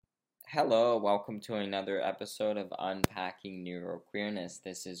Hello, welcome to another episode of Unpacking Neuroqueerness.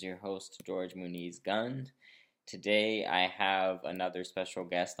 This is your host, George Muniz Gund. Today I have another special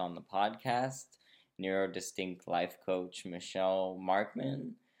guest on the podcast, neurodistinct life coach Michelle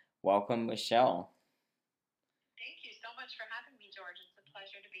Markman. Welcome, Michelle. Thank you so much for having me, George. It's a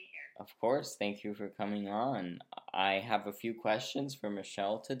pleasure to be here. Of course, thank you for coming on. I have a few questions for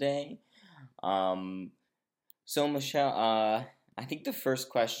Michelle today. Um, Michelle, I think the first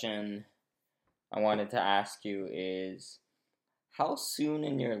question I wanted to ask you is how soon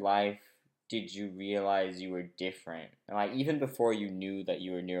in your life did you realize you were different? Like, even before you knew that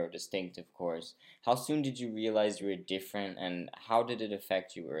you were neurodistinct, of course. How soon did you realize you were different, and how did it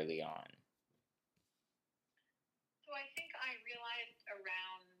affect you early on? So I think I realized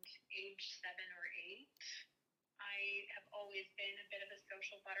around age 7 or 8. I have always been a bit of a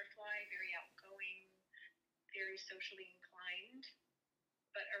social butterfly, very outgoing, very socially inclined.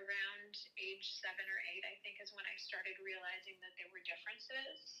 But around age 7 or 8, I think, is when I started realizing that there were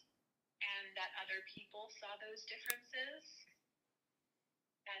differences and that other people saw those differences,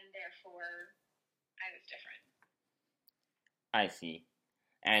 and therefore I was different. I see.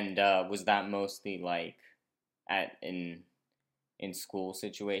 And was that mostly like at in school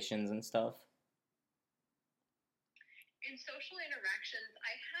situations and stuff? In social interactions,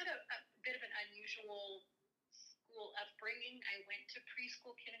 I had a bit of an unusual school upbringing. I went to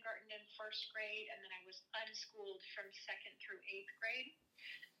preschool, kindergarten, and first grade, and then I was unschooled from second through eighth grade.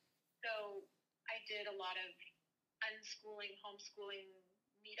 So I did a lot of unschooling, homeschooling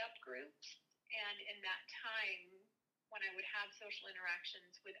meetup groups. And in that time, when I would have social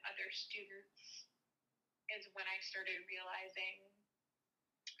interactions with other students, is when I started realizing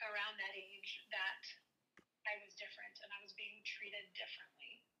around that age that I was different and I was being treated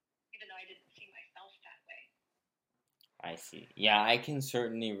differently, even though I didn't see myself that way. I see. Yeah, I can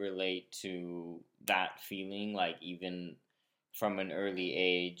certainly relate to that feeling, like even from an early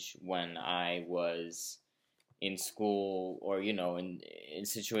age when I was in school or, in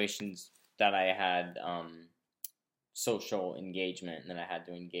situations that I had social engagement and that I had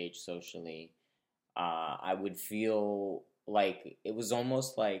to engage socially, I would feel like it was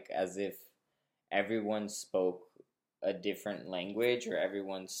almost like as if everyone spoke a different language or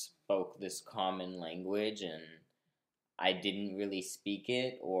everyone spoke this common language and I didn't really speak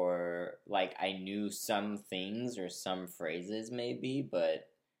it, or like I knew some things or some phrases maybe, but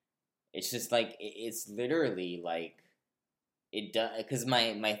it's just like it's literally like it does, because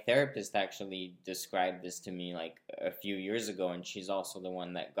my therapist actually described this to me like a few years ago, and she's also the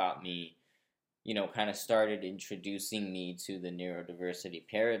one that got me, kind of started introducing me to the neurodiversity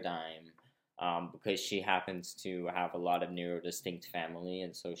paradigm, because she happens to have a lot of neurodistinct family,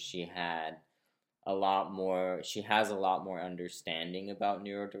 and so she has a lot more understanding about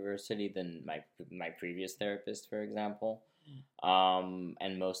neurodiversity than my previous therapist, for example,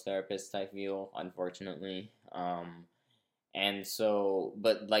 and most therapists, I feel, unfortunately. And so,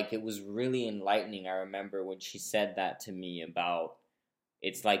 but like it was really enlightening. I remember when she said that to me about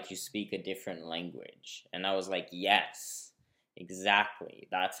it's like you speak a different language. And I was like, yes, exactly.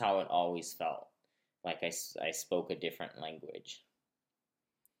 That's how it always felt. Like I spoke a different language.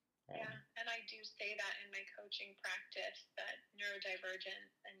 Yeah, and I do say that in my coaching practice that neurodivergent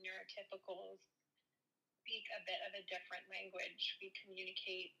and neurotypicals speak a bit of a different language. We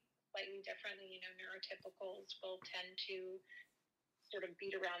communicate slightly differently. Neurotypicals will tend to sort of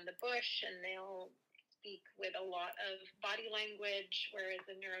beat around the bush and they'll speak with a lot of body language, whereas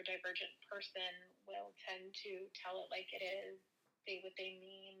a neurodivergent person will tend to tell it like it is, say what they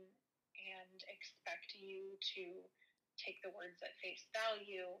mean, and expect you to take the words at face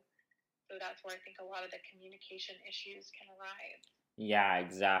value. So that's where I think a lot of the communication issues can arise. Yeah,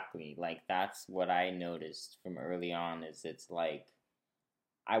 exactly. Like that's what I noticed from early on is it's like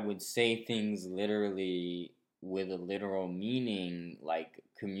I would say things literally with a literal meaning, like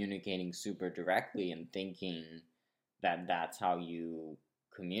communicating super directly and thinking that that's how you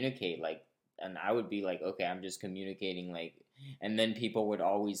communicate. Like, and I would be like, okay, I'm just communicating, like, and then people would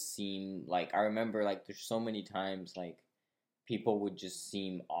always seem like, I remember, like, there's so many times, like, people would just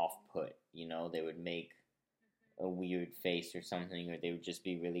seem off put, they would make a weird face or something, or they would just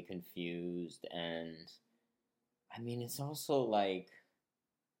be really confused. And I mean, it's also like,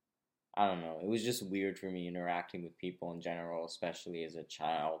 I don't know. It was just weird for me interacting with people in general, especially as a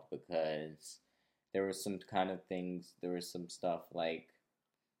child, because there was some kind of things, there was some stuff like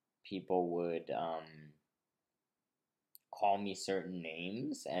people would call me certain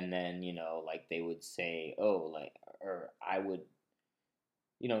names, and then, like they would say, oh, like, or I would,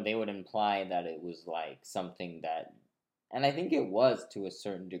 they would imply that it was like something that and I think it was to a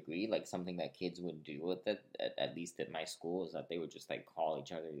certain degree like something that kids would do with it, at least at my school, is that they would just like call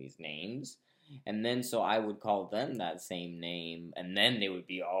each other these names. And then so I would call them that same name, and then they would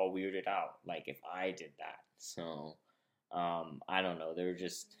be all weirded out, like if I did that. So I don't know. They're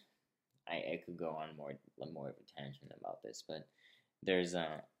just I could go on more of a tangent about this, but there's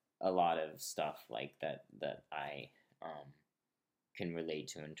a lot of stuff like that I um, can relate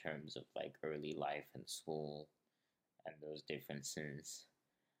to in terms of like early life and school and those differences.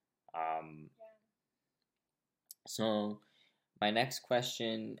 Um, Yeah. so my next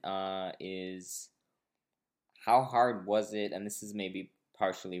question is how hard was it? And this is maybe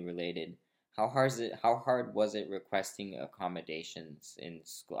partially related. How hard was it requesting accommodations in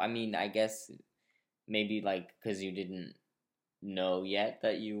school? I mean, I guess maybe like because you didn't know yet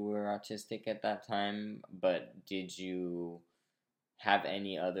that you were autistic at that time, but did you have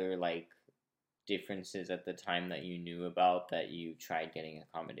any other like differences at the time that you knew about that you tried getting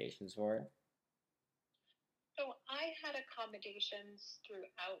accommodations for? So I had accommodations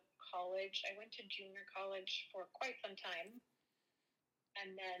throughout college. I went to junior college for quite some time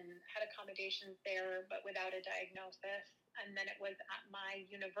and then had accommodations there, but without a diagnosis. And then it was at my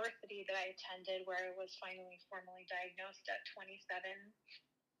university that I attended where I was finally formally diagnosed at 27.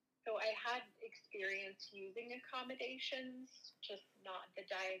 So I had experience using accommodations, just not the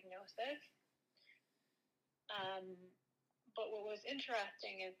diagnosis. Um, but what was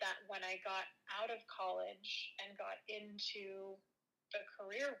interesting is that when I got out of college and got into the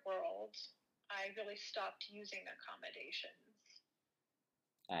career world, I really stopped using accommodations.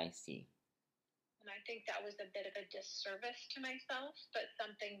 I see. And I think that was a bit of a disservice to myself, but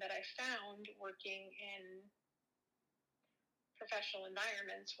something that I found working in professional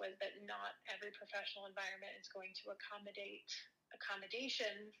environments was that not every professional environment is going to accommodate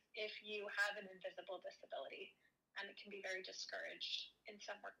accommodations if you have an invisible disability. And it can be very discouraged in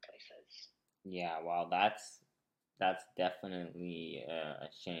some workplaces. Yeah, well, that's definitely a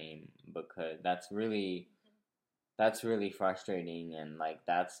shame because that's really frustrating, and like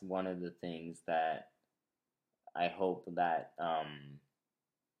that's one of the things that I hope that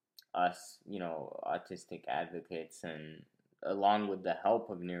us, autistic advocates, and along with the help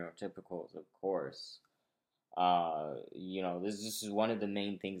of neurotypicals, of course, this is one of the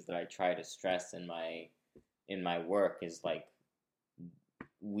main things that I try to stress in my work is like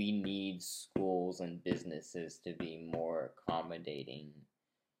we need schools and businesses to be more accommodating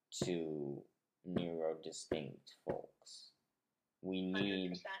to neurodistinct folks. We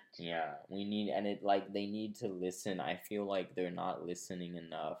need 100%. yeah, we need, and it like they need to listen. I feel like they're not listening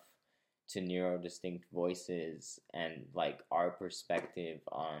enough to neurodistinct voices and like our perspective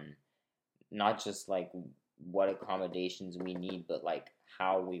on not just like what accommodations we need, but like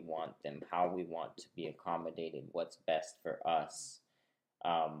how we want them, how we want to be accommodated, what's best for us.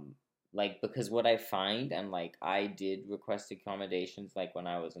 Um, like because what I find, and like I did request accommodations like when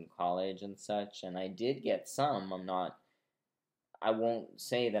I was in college and such, and I did get some. I won't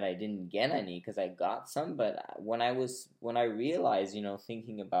say that I didn't get any because I got some, but when I realized,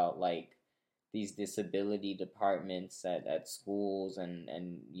 thinking about like these disability departments at schools and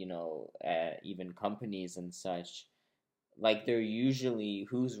even companies and such, like they're usually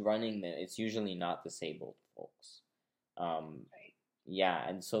who's running them. It's usually not disabled folks. Um, Right. yeah,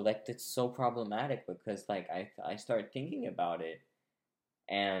 and so like it's so problematic because like I start thinking about it,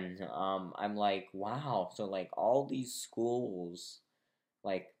 and I'm like, wow, so like all these schools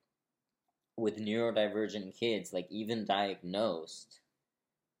like with neurodivergent kids, like even diagnosed,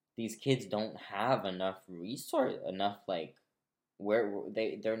 these kids don't have enough like where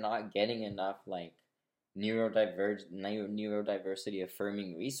they're not getting enough like neurodiversity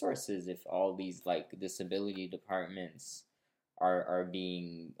affirming resources if all these like disability departments are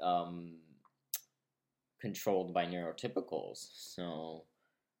being controlled by neurotypicals. So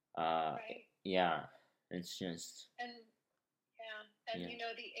Right. yeah, it's just And yeah, and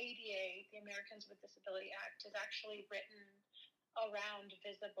yeah. the ADA, the Americans with Disability Act, is actually written around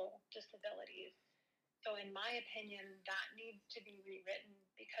visible disabilities. So, in my opinion, that needs to be rewritten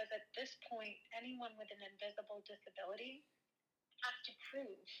because at this point, anyone with an invisible disability has to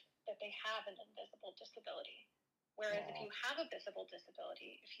prove that they have an invisible disability. Whereas if you have a visible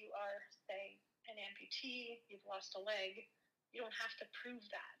disability, if you are, say, an amputee, you've lost a leg, you don't have to prove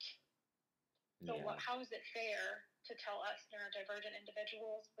that. So Yeah. how is it fair to tell us neurodivergent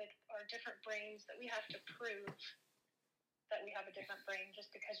individuals with our different brains that we have to prove that we have a different brain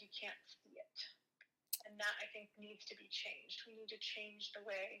just because you can't see it? And that, I think, needs to be changed. We need to change the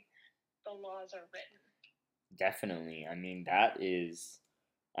way the laws are written. Definitely. I mean, that is,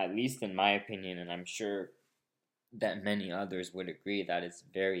 at least in my opinion, and I'm sure that many others would agree that it's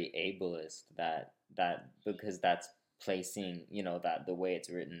very ableist, that because that's placing, that the way it's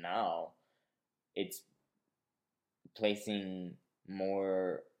written now, it's placing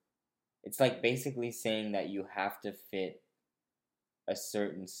more, it's like basically saying that you have to fit a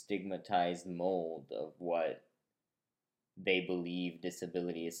certain stigmatized mold of what they believe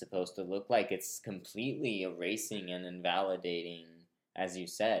disability is supposed to look like. It's completely erasing and invalidating, as you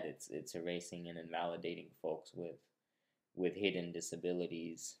said, it's erasing and invalidating folks with hidden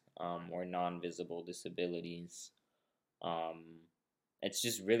disabilities, or non-visible disabilities. Um, it's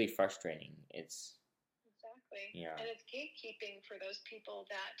just really frustrating. It's exactly, yeah, and it's gatekeeping for those people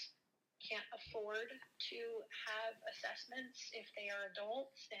that can't afford to have assessments if they are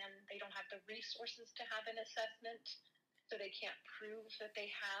adults and they don't have the resources to have an assessment, so they can't prove that they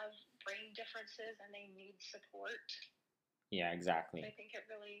have brain differences and they need support. yeah, exactly. I think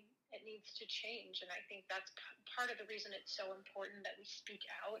it needs to change, and I think that's part of the reason it's so important that we speak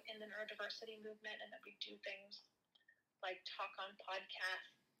out in the neurodiversity movement and that we do things like talk on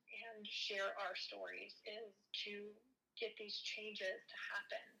podcasts and share our stories, is to get these changes to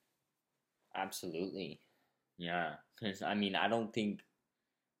happen. Absolutely. Yeah, because I mean, I don't think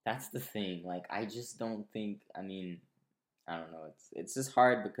that's the thing. Like, I just don't think. I mean, I don't know. It's just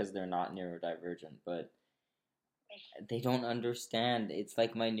hard because they're not neurodivergent, but they don't understand. It's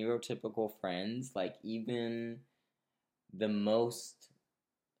like my neurotypical friends. Like, even the most,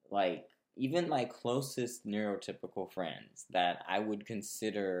 like, even my closest neurotypical friends that I would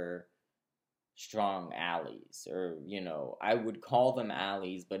consider strong allies, or I would call them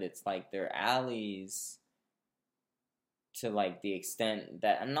allies, but it's like they're allies to like the extent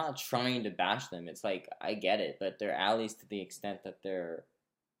that I'm not trying to bash them. It's like I get it, but they're allies to the extent that they're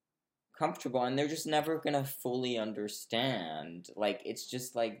comfortable, and they're just never gonna fully understand. Like, it's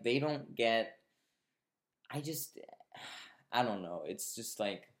just like they don't get. I just I don't know. It's just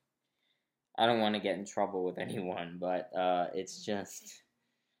like I don't want to get in trouble with anyone, but it's just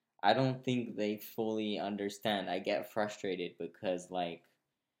I don't think they fully understand. I get frustrated because like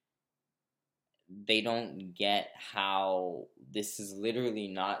they don't get how this is literally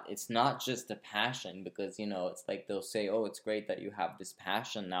not, it's not just a passion, because it's like they'll say, oh, it's great that you have this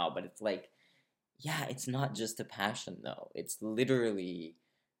passion now, but it's like, yeah, it's not just a passion though. It's literally,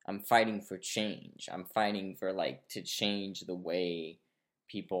 I'm fighting for change. I'm fighting for like to change the way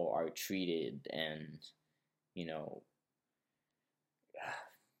people are treated, and you know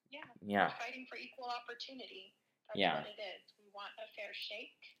Yeah, we're fighting for equal opportunity. That's what it is. We want a fair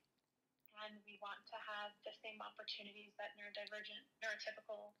shake, and we want to have the same opportunities that neurodivergent,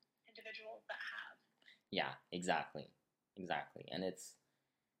 neurotypical individuals that have. Yeah, exactly. Exactly. And it's,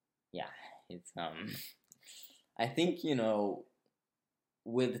 yeah, it's, I think,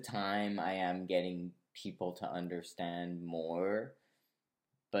 with time I am getting people to understand more,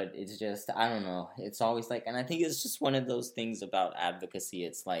 but it's just, I don't know. It's always like, and I think it's just one of those things about advocacy.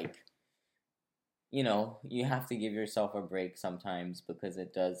 It's like, you have to give yourself a break sometimes, because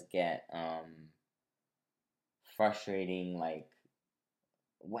it does get, frustrating, like,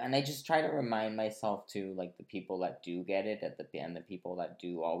 and I just try to remind myself too, like the people that do get it at the end, the people that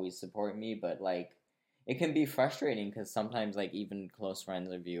do always support me, but like it can be frustrating because sometimes like even close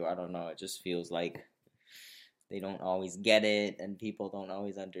friends of you, I don't know, it just feels like they don't always get it and people don't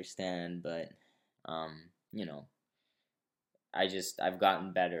always understand, but um, you know, I've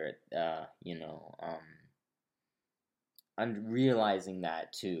gotten better at realizing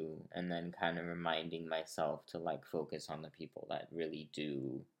that too, and then kind of reminding myself to like focus on the people that really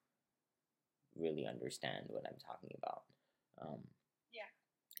understand what I'm talking about. Um, yeah,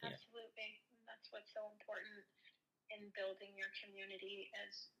 absolutely. Yeah. And that's what's so important in building your community,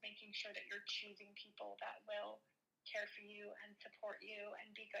 is making sure that you're choosing people that will care for you and support you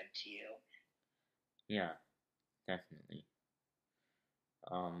and be good to you. Yeah, definitely.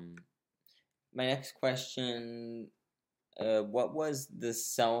 My next question, what was the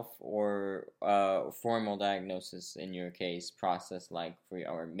self or formal diagnosis in your case process like for you,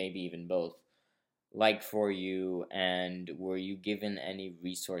 or maybe even both, like for you, and were you given any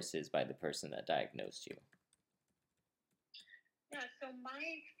resources by the person that diagnosed you? Yeah, so my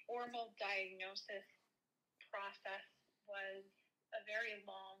formal diagnosis process was a very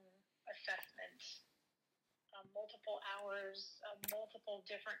long assessment, multiple hours of multiple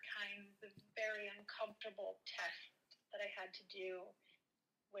different kinds of very uncomfortable tests that I had to do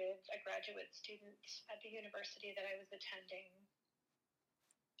with a graduate student at the university that I was attending.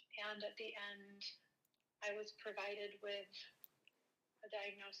 And at the end, I was provided with a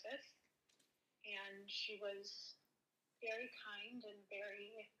diagnosis, and she was very kind and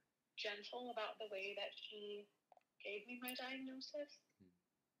very gentle about the way that she gave me my diagnosis,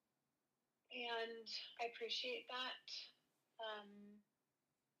 and I appreciate that.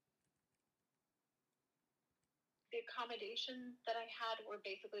 The accommodations that I had were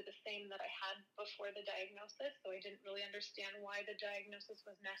basically the same that I had before the diagnosis, so I didn't really understand why the diagnosis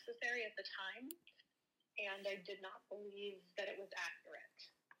was necessary at the time, and I did not believe that it was accurate.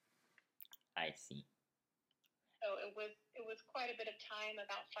 I see. So it was quite a bit of time,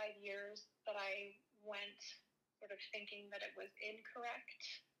 about 5 years, that I went sort of thinking that it was incorrect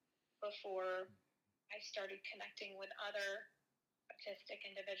before I started connecting with other autistic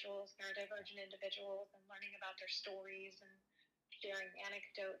individuals, neurodivergent individuals, and learning about their stories and sharing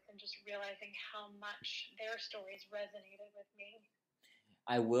anecdotes and just realizing how much their stories resonated with me.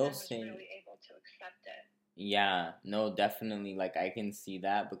 I will and say, was really able to accept it. yeah, no, definitely. Like, I can see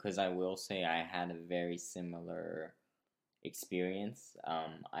that because I will say I had a very similar experience.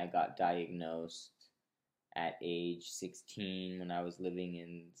 I got diagnosed at age 16 when I was living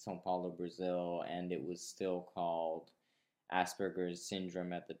in Sao Paulo, Brazil, and it was still called Asperger's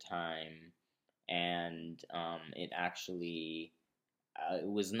syndrome at the time. And it actually, it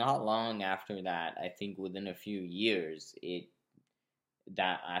was not long after that, I think within a few years,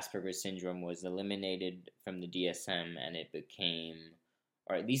 that Asperger's syndrome was eliminated from the DSM and it became,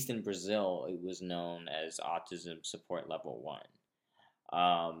 or at least in Brazil, it was known as Autism Support Level 1.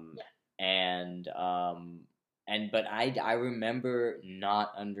 Um, and but I remember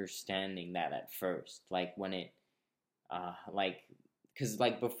not understanding that at first, like when it like because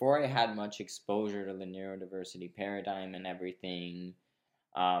like before I had much exposure to the neurodiversity paradigm and everything,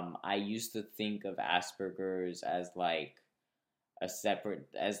 I used to think of Asperger's as like a separate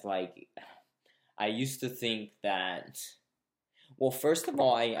as like I used to think that, well, first of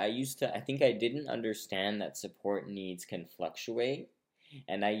all, I think I didn't understand that support needs can fluctuate.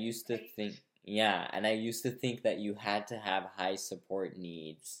 And I used to think, yeah, and I used to think that you had to have high support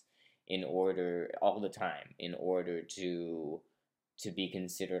needs in order, all the time, in order to be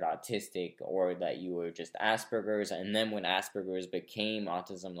considered autistic, or that you were just Asperger's. And then when Asperger's became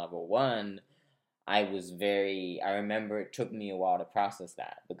autism level 1, I remember it took me a while to process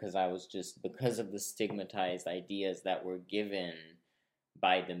that because I was just, because of the stigmatized ideas that were given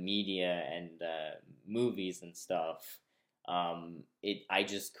by the media and movies and stuff, I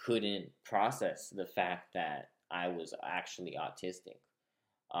just couldn't process the fact that I was actually autistic.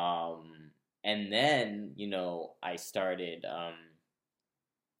 And then, I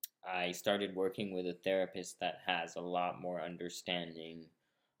started working with a therapist that has a lot more understanding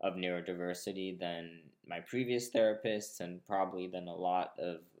of neurodiversity than my previous therapists, and probably than a lot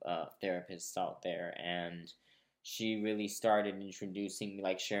of therapists out there. And she really started introducing me,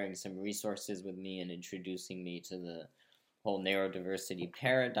 like sharing some resources with me and introducing me to the whole neurodiversity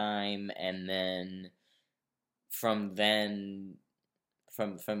paradigm. And then from then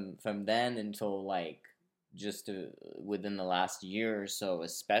from then until like just within the last year or so,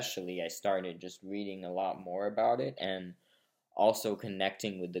 especially, I started just reading a lot more about it and also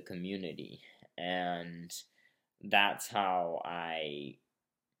connecting with the community. And that's how I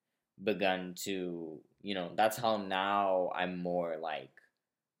begun to, that's how now I'm more like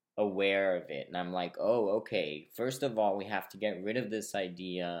aware of it. And I'm like, oh, okay, first of all, we have to get rid of this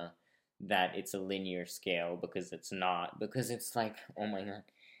idea that it's a linear scale, because it's not. Because it's like, oh my God,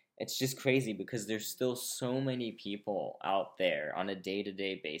 it's just crazy because there's still so many people out there on a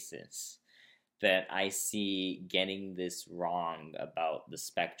day-to-day basis that I see getting this wrong about the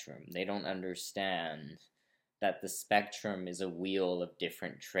spectrum. They don't understand that the spectrum is a wheel of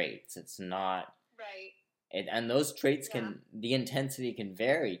different traits. It's not right. And those traits the intensity can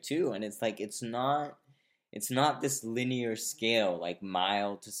vary too. And it's like it's not this linear scale, like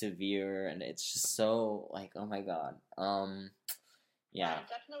mild to severe, and it's just so like, oh my God. Yeah. I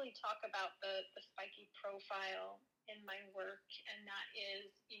definitely talk about the spiky profile in my work, and that is,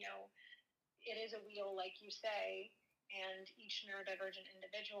 it is a wheel, like you say, and each neurodivergent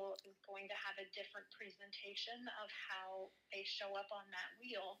individual is going to have a different presentation of how they show up on that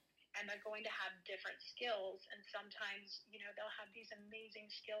wheel, and they're going to have different skills. And sometimes, they'll have these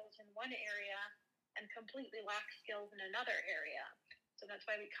amazing skills in one area and completely lack skills in another area. So that's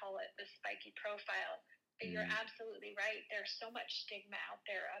why we call it the spiky profile. But you're absolutely right. There's so much stigma out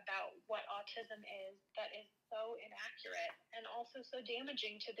there about what autism is that is so inaccurate and also so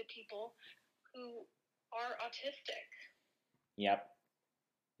damaging to the people who are autistic. Yep.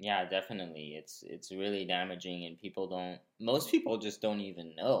 Yeah, definitely. It's really damaging, and most people just don't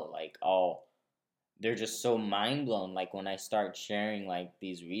even know. Like, oh, they're just so mind blown. Like when I start sharing like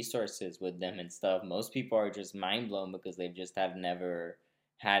these resources with them and stuff, most people are just mind blown because they just have never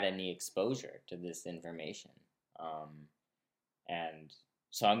had any exposure to this information. And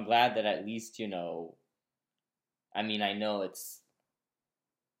so I'm glad that at least, I mean, I know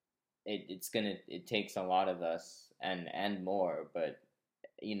it takes a lot of us and more, but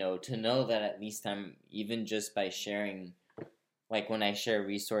to know that at least I'm, even just by sharing, like when I share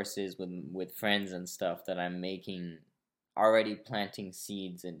resources with friends and stuff, that I'm making, already planting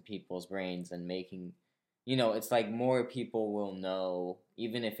seeds in people's brains and making, it's like more people will know,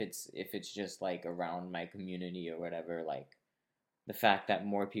 even if it's just like around my community or whatever, like the fact that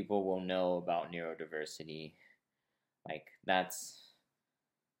more people will know about neurodiversity, like that's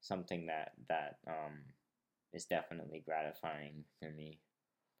something that is definitely gratifying for me.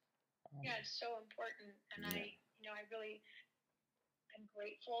 Yeah, it's so important, and Yeah. I'm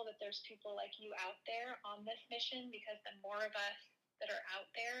grateful that there's people like you out there on this mission, because the more of us that are out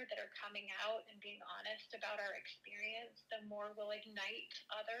there that are coming out and being honest about our experience, the more we'll ignite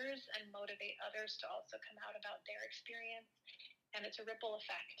others and motivate others to also come out about their experience. And it's a ripple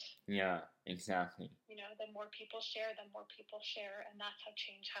effect. Yeah, exactly. The more people share, and that's how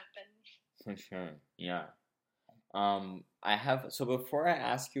change happens. For sure. Yeah. I have, so before I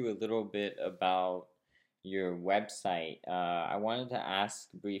ask you a little bit about your website, I wanted to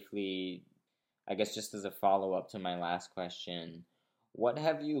ask briefly, I guess just as a follow up to my last question, what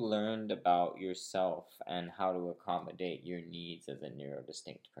have you learned about yourself and how to accommodate your needs as a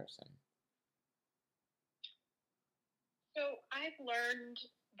neurodistinct person? So I've learned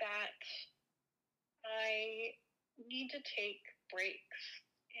that I need to take breaks,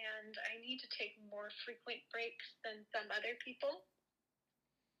 and I need to take more frequent breaks than some other people.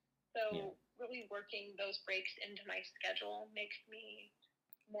 So really working those breaks into my schedule makes me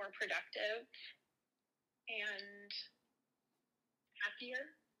more productive and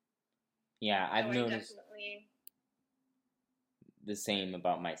happier. Yeah, I've So noticed the same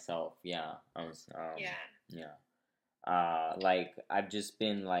about myself. Yeah, yeah. Like I've just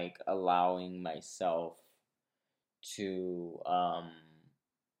been like allowing myself to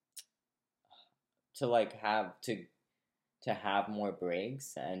to like have more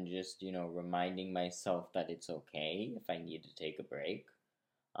breaks, and just reminding myself that it's okay if I need to take a break.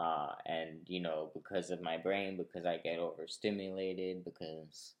 And because of my brain, because I get overstimulated,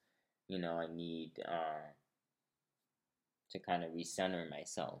 because I need to kind of recenter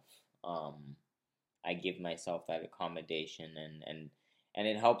myself. I give myself that accommodation, and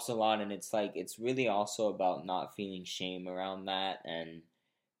it helps a lot. And it's like, it's really also about not feeling shame around that, and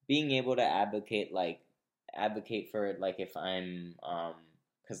being able to advocate for it. Like if I'm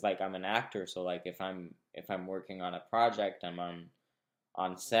because like I'm an actor, so like if I'm working on a project, I'm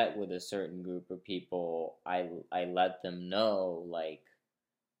on set with a certain group of people, I let them know, like,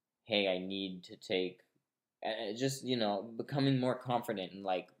 hey, I need to take, and just becoming more confident and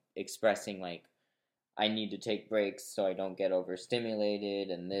like expressing, like, I need to take breaks so I don't get overstimulated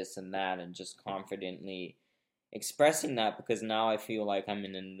and this and that, and just confidently expressing that, because now I feel like I'm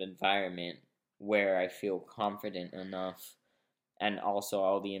in an environment where I feel confident enough, and also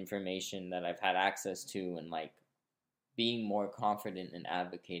all the information that I've had access to, and like being more confident in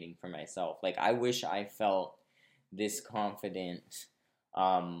advocating for myself. Like I wish I felt this confident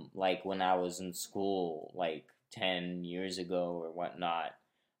like when I was in school, like 10 years ago or whatnot.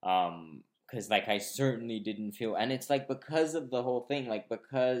 Because like I certainly didn't feel, and it's like because of the whole thing, like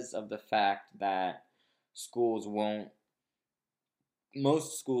because of the fact that schools won't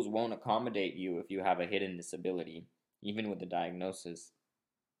most schools won't accommodate you if you have a hidden disability, even with the diagnosis.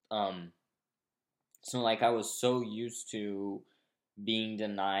 um so like I was so used to being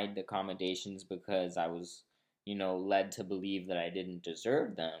denied accommodations because I was, led to believe that I didn't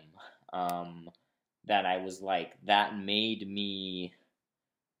deserve them. Um, that I was like, that made me,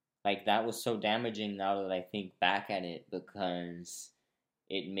 like, that was so damaging now that I think back at it, because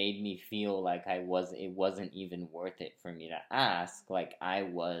it made me feel like it wasn't even worth it for me to ask. Like,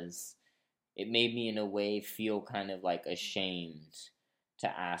 it made me in a way feel kind of like ashamed to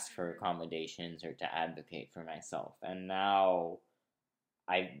ask for accommodations or to advocate for myself. And now,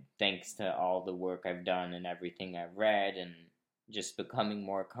 thanks to all the work I've done and everything I've read, and just becoming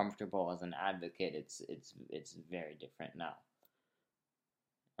more comfortable as an advocate, it's very different now.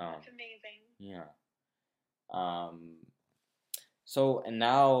 That's amazing. Yeah. So, and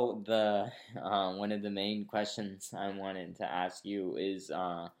now the one of the main questions I wanted to ask you is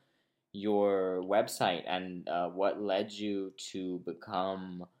your website, and what led you to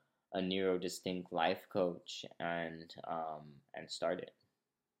become a neurodistinct life coach, and start it.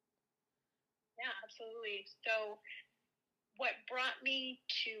 Yeah, absolutely. So what brought me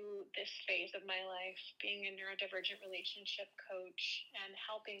to this phase of my life, being a neurodivergent relationship coach and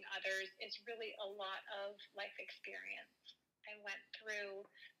helping others, is really a lot of life experience. I went through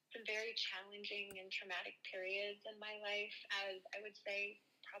some very challenging and traumatic periods in my life, as I would say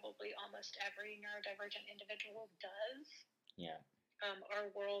probably almost every neurodivergent individual does. Yeah. Our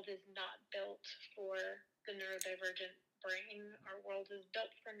world is not built for the neurodivergent brain. Our world is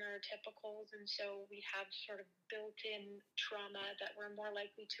built for neurotypicals, and so we have sort of built-in trauma that we're more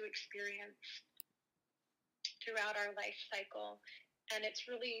likely to experience throughout our life cycle. And it's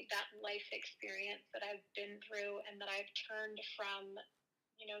really that life experience that I've been through and that I've turned from,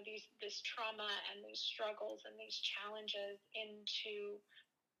 this trauma and these struggles and these challenges into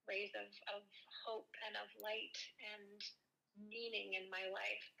rays of hope and of light and meaning in my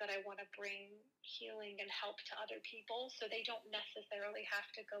life, that I want to bring healing and help to other people so they don't necessarily have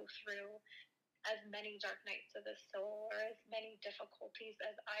to go through as many dark nights of the soul or as many difficulties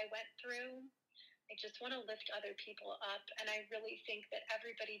as I went through. I just want to lift other people up, and I really think that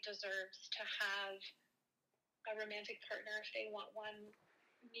everybody deserves to have a romantic partner if they want one,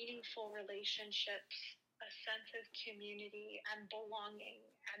 meaningful relationships, a sense of community and belonging,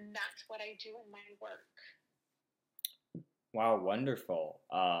 and that's what I do in my work. Wow, wonderful.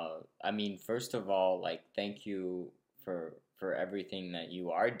 I mean, first of all, like, thank you for everything that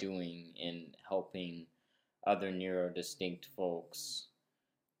you are doing in helping other neurodistinct folks,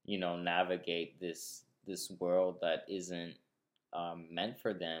 navigate this world that isn't meant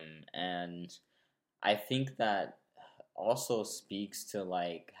for them. And I think that also speaks to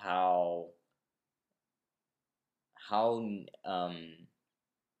like how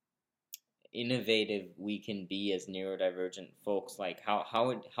innovative we can be as neurodivergent folks, like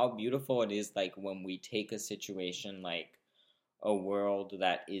how beautiful it is, like when we take a situation like a world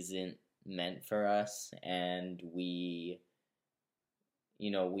that isn't meant for us, and we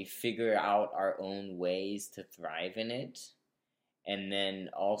figure out our own ways to thrive in it, and then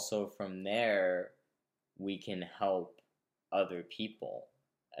also from there we can help other people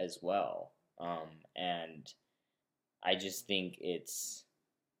as well. And I just think it's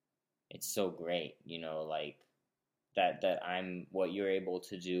so great, like that I'm what you're able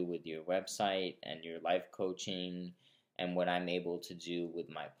to do with your website and your life coaching, and what I'm able to do with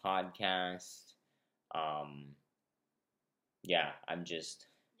my podcast. Yeah, I'm just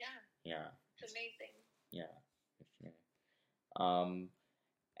yeah, it's amazing. Yeah, for sure.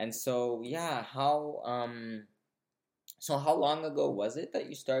 And so yeah, how long ago was it that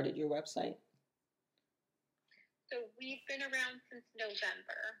you started your website? So we've been around since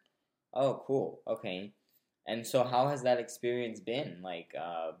November. Oh, cool. Okay. And so how has that experience been? Like,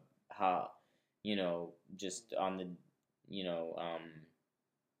 how, just on the, you know, um,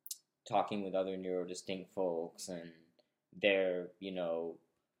 talking with other neurodistinct folks and their,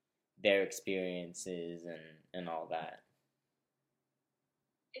 their experiences and all that.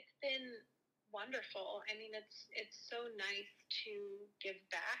 It's been wonderful. I mean, it's so nice to give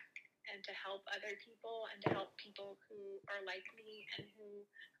back and to help other people and to help people who are like me and who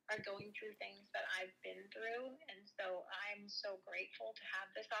are going through things that I've been through. And so I'm so grateful to have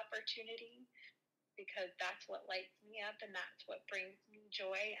this opportunity, because that's what lights me up and that's what brings me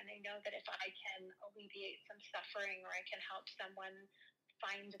joy. And I know that if I can alleviate some suffering, or I can help someone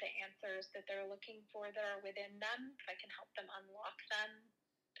find the answers that they're looking for that are within them, if I can help them unlock them,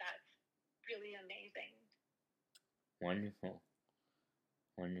 that's really amazing. Wonderful.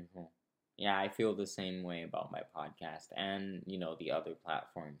 Wonderful. Yeah, I feel the same way about my podcast and, the other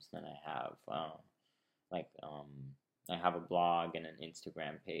platforms that I have. Like, I have a blog and an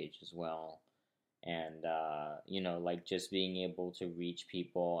Instagram page as well. And, like just being able to reach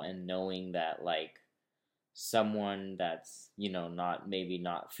people and knowing that, like, someone that's,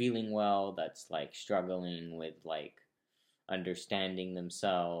 not feeling well, that's like struggling with like understanding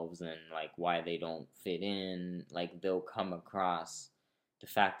themselves and like why they don't fit in, like they'll come across the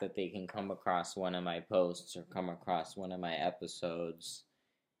fact that they can come across one of my posts or come across one of my episodes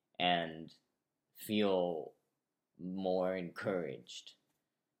and feel more encouraged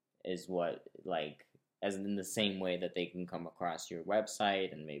is what, like, as in the same way that they can come across your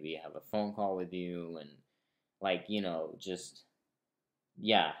website and maybe have a phone call with you, and like, just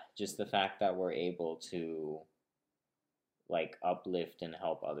the fact that we're able to like uplift and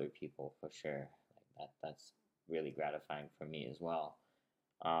help other people, for sure. Like that's really gratifying for me as well.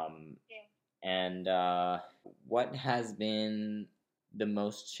 Yeah. And what has been the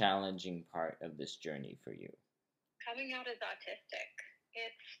most challenging part of this journey for you? Coming out as autistic,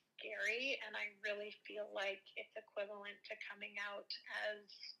 it's scary, and I really feel like it's equivalent to coming out as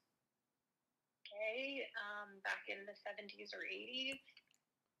today, back in the 70s or 80s.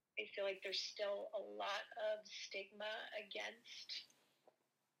 I feel like there's still a lot of stigma against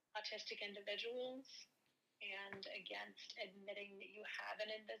autistic individuals and against admitting that you have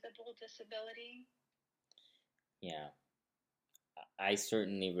an invisible disability. Yeah. I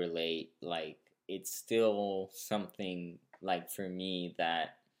certainly relate. Like, it's still something, like, for me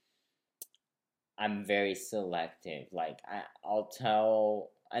that I'm very selective. Like, I'll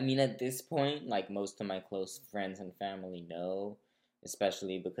tell, I mean, at this point, like, most of my close friends and family know,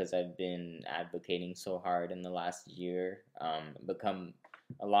 especially because I've been advocating so hard in the last year, become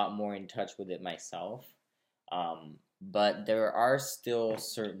a lot more in touch with it myself. But there are still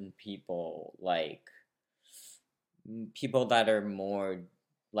certain people, like, people that are more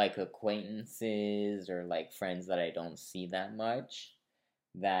like acquaintances or like friends that I don't see that much,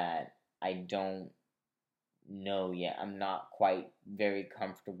 that I don't know yet. I'm not quite very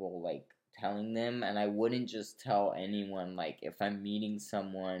comfortable like telling them, and I wouldn't just tell anyone. Like, if I'm meeting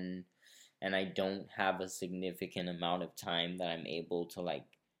someone and I don't have a significant amount of time that I'm able to like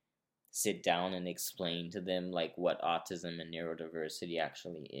sit down and explain to them like what autism and neurodiversity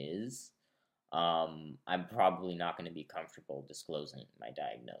actually is, I'm probably not going to be comfortable disclosing my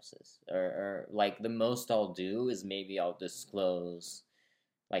diagnosis. Or like the most I'll do is maybe I'll disclose,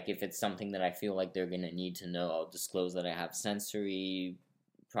 like if it's something that I feel like they're going to need to know, I'll disclose that I have sensory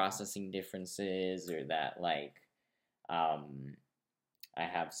processing differences, or that like um, I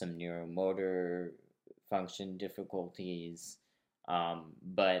have some neuromotor function difficulties.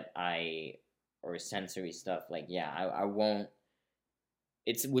 But or sensory stuff, like, yeah, I won't,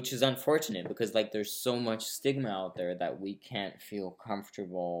 it's, which is unfortunate because like there's so much stigma out there that we can't feel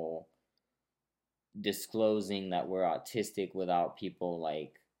comfortable disclosing that we're autistic without people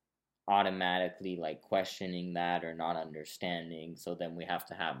like automatically like questioning that or not understanding. So then we have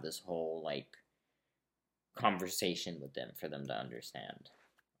to have this whole like conversation with them for them to understand.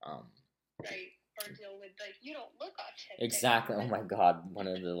 Right. Or deal with like, you don't look autistic. Exactly. Oh my god, one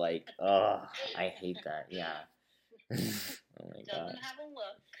of the like, I hate that. Yeah. Oh my god. Doesn't have a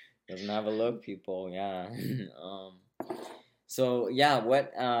look. Doesn't have a look, people. Yeah. So yeah,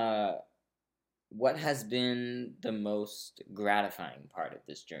 what has been the most gratifying part of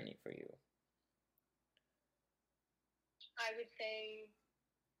this journey for you? I would say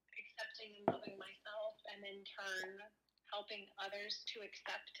accepting and loving myself, and in turn helping others to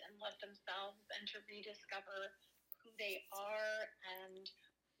accept and love themselves and to rediscover who they are and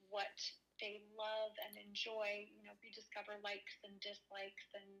what they love and enjoy, rediscover likes and dislikes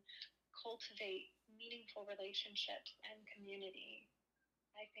and cultivate meaningful relationships and community.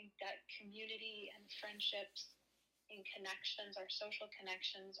 I think that community and friendships and connections, our social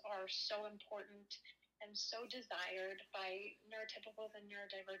connections, are so important and so desired by neurotypicals and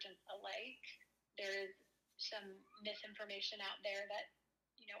neurodivergents alike. There is some misinformation out there that,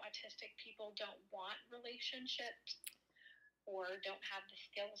 autistic people don't want relationships or don't have the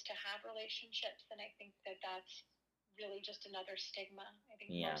skills to have relationships. And I think that that's really just another stigma. I think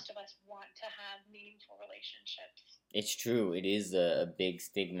most of us want to have meaningful relationships. It's true. It is a big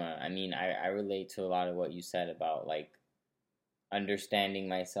stigma. I mean, I relate to a lot of what you said about like understanding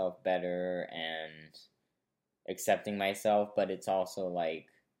myself better and accepting myself, but it's also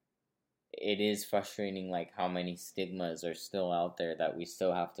like it is frustrating like how many stigmas are still out there that we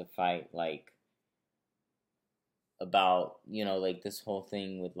still have to fight, like about, like this whole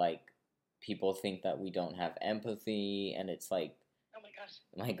thing with like people think that we don't have empathy, and it's like, oh my gosh,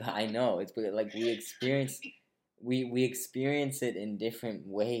 my god, I know, it's like we experience we experience it in different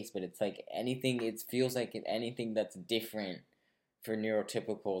ways, but it's like anything, it feels like anything that's different for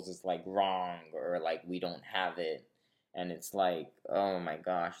neurotypicals is like wrong, or like we don't have it. And it's like, oh my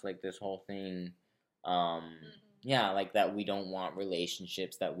gosh, like this whole thing, yeah, like that we don't want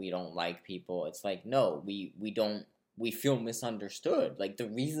relationships, that we don't like people. It's like, no, we don't, we feel misunderstood. Like the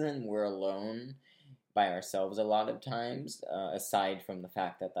reason we're alone by ourselves a lot of times, aside from the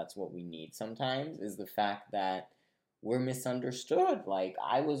fact that that's what we need sometimes, is the fact that we're misunderstood. Like,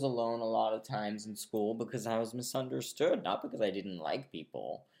 I was alone a lot of times in school because I was misunderstood, not because I didn't like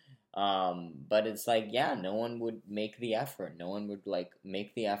people. But it's like, yeah, no one would make the effort. No one would like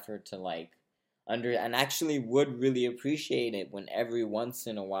make the effort to like and actually would really appreciate it when every once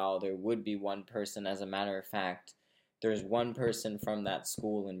in a while there would be one person. As a matter of fact, there's one person from that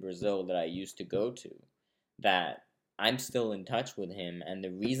school in Brazil that I used to go to that I'm still in touch with him. And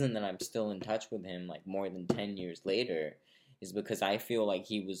the reason that I'm still in touch with him, like more than 10 years later, is because I feel like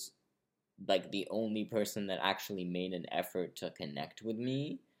he was like the only person that actually made an effort to connect with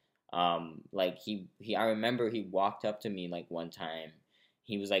me. Like I remember he walked up to me like one time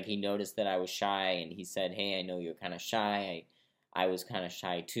he was like, he noticed that I was shy, and he said, hey, I know you're kind of shy. I was kind of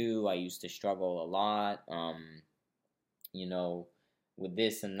shy too. I used to struggle a lot, you know, with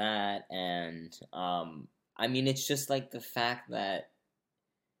this and that. And I mean, it's just like the fact that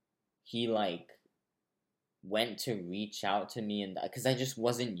he like went to reach out to me, and because I just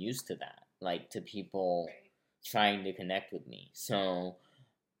wasn't used to that, like to people trying to connect with me. So,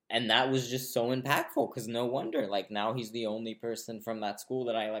 and that was just so impactful, because no wonder, like, now he's the only person from that school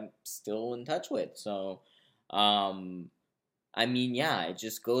that I'm still in touch with. So, I mean, yeah, it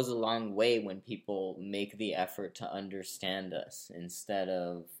just goes a long way when people make the effort to understand us instead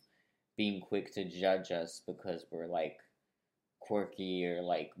of being quick to judge us because we're like quirky or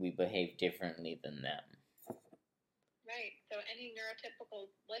like we behave differently than them. Right. So any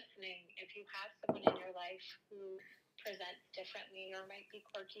neurotypical listening, if you have someone in your life who presents differently or might be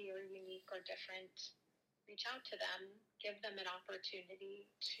quirky or unique or different, reach out to them, give them an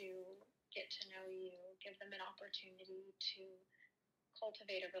opportunity to get to know you, give them an opportunity to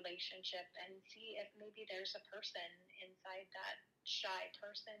cultivate a relationship and see if maybe there's a person inside that shy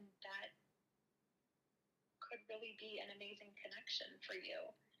person that could really be an amazing connection for you.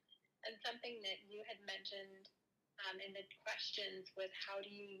 And something that you had mentioned in the questions was how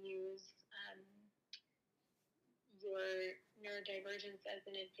do you use your neurodivergence as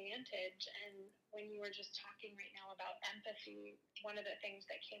an advantage? And when you were just talking right now about empathy, one of the things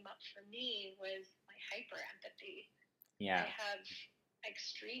that came up for me was my hyper empathy. Yeah. I have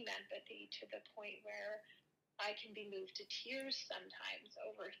extreme empathy to the point where I can be moved to tears sometimes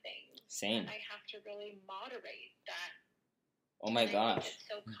over things. Same. And I have to really moderate that. Oh my gosh. It's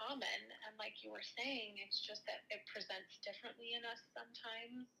so common, and like you were saying, it's just that it presents differently in us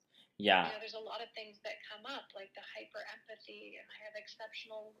sometimes. Yeah. You know, there's a lot of things that come up, like the hyper empathy, and I have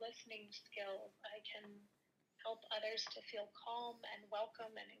exceptional listening skills. I can help others to feel calm and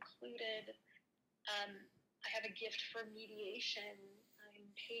welcome and included. I have a gift for mediation. I'm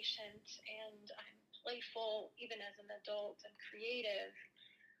patient and I'm playful, even as an adult, and creative.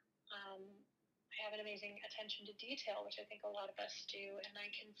 I have an amazing attention to detail, which I think a lot of us do, and I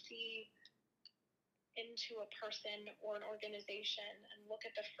can see into a person or an organization and look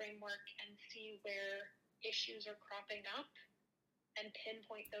at the framework and see where issues are cropping up and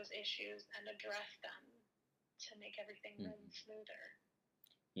pinpoint those issues and address them to make everything run smoother.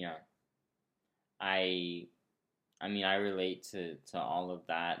 Yeah. I mean, I relate to all of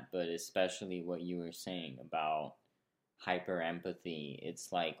that, but especially what you were saying about hyper empathy.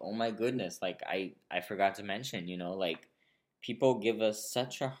 It's like, oh my goodness, like I forgot to mention, you know, like people give us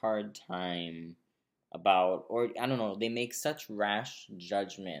such a hard time about, or I don't know, they make such rash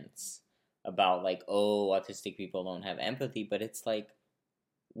judgments about like, oh, autistic people don't have empathy, but it's like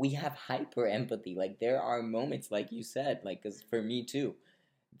we have hyper empathy. Like there are moments, like you said, like, cuz for me too,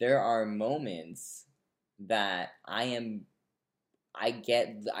 there are moments that I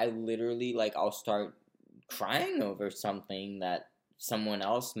literally, like, I'll start crying over something that someone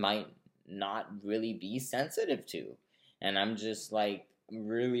else might not really be sensitive to. And I'm just like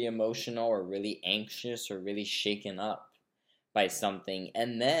really emotional or really anxious or really shaken up by something.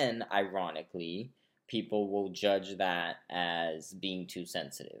 And then, ironically, people will judge that as being too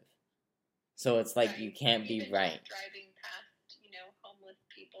sensitive. So it's like you can't be right. Just driving past, you know, homeless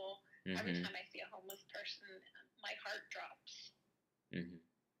people, every time I see a homeless person, my heart drops.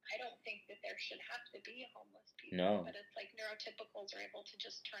 I don't think that there should have to be homeless people. No. But it's like neurotypicals are able to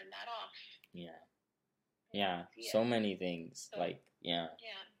just turn that off. Yeah. Yeah. So many things. So, like, yeah.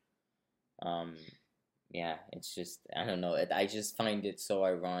 Yeah. Yeah, it's just, I don't know. I just find it so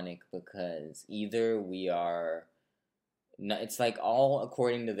ironic because either we are, it's like all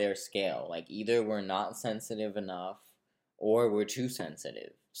according to their scale. Like either we're not sensitive enough or we're too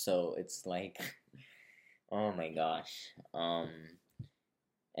sensitive. So it's like, oh my gosh.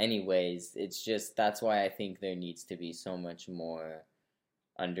 Anyways, it's just, that's why I think there needs to be so much more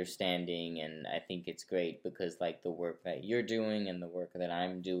understanding, and I think it's great because like the work that you're doing and the work that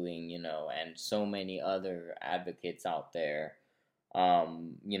I'm doing, you know, and so many other advocates out there,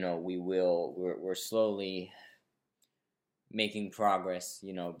 you know, we're slowly making progress,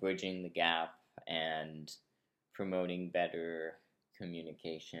 you know, bridging the gap and promoting better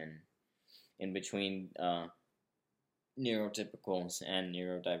communication in between neurotypicals and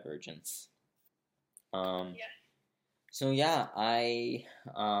neurodivergence. Yeah. So yeah,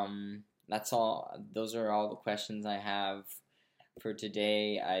 that's all. Those are all the questions I have for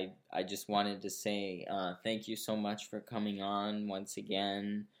today. I just wanted to say thank you so much for coming on once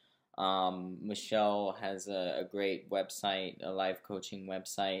again. Michelle has a great website, a life coaching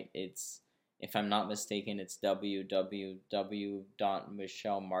website. If I'm not mistaken, it's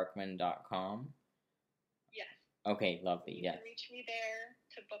www.michellemarkman.com. Yes. Okay, lovely. You can reach me there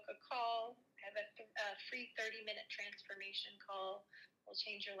to book a call. I have a free 30-minute transformation call. Will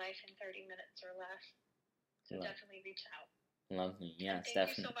change your life in 30 minutes or less. So definitely reach out. Lovely. Yes, thank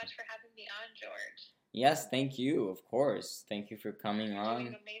definitely. You so much for having me on, George. Yes, thank you. Of course. Thank you for coming You're on.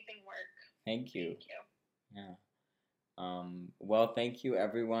 doing amazing work. Thank you. Thank you. Yeah. Well, thank you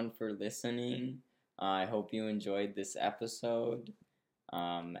everyone for listening. I hope you enjoyed this episode.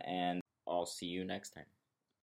 And I'll see you next time.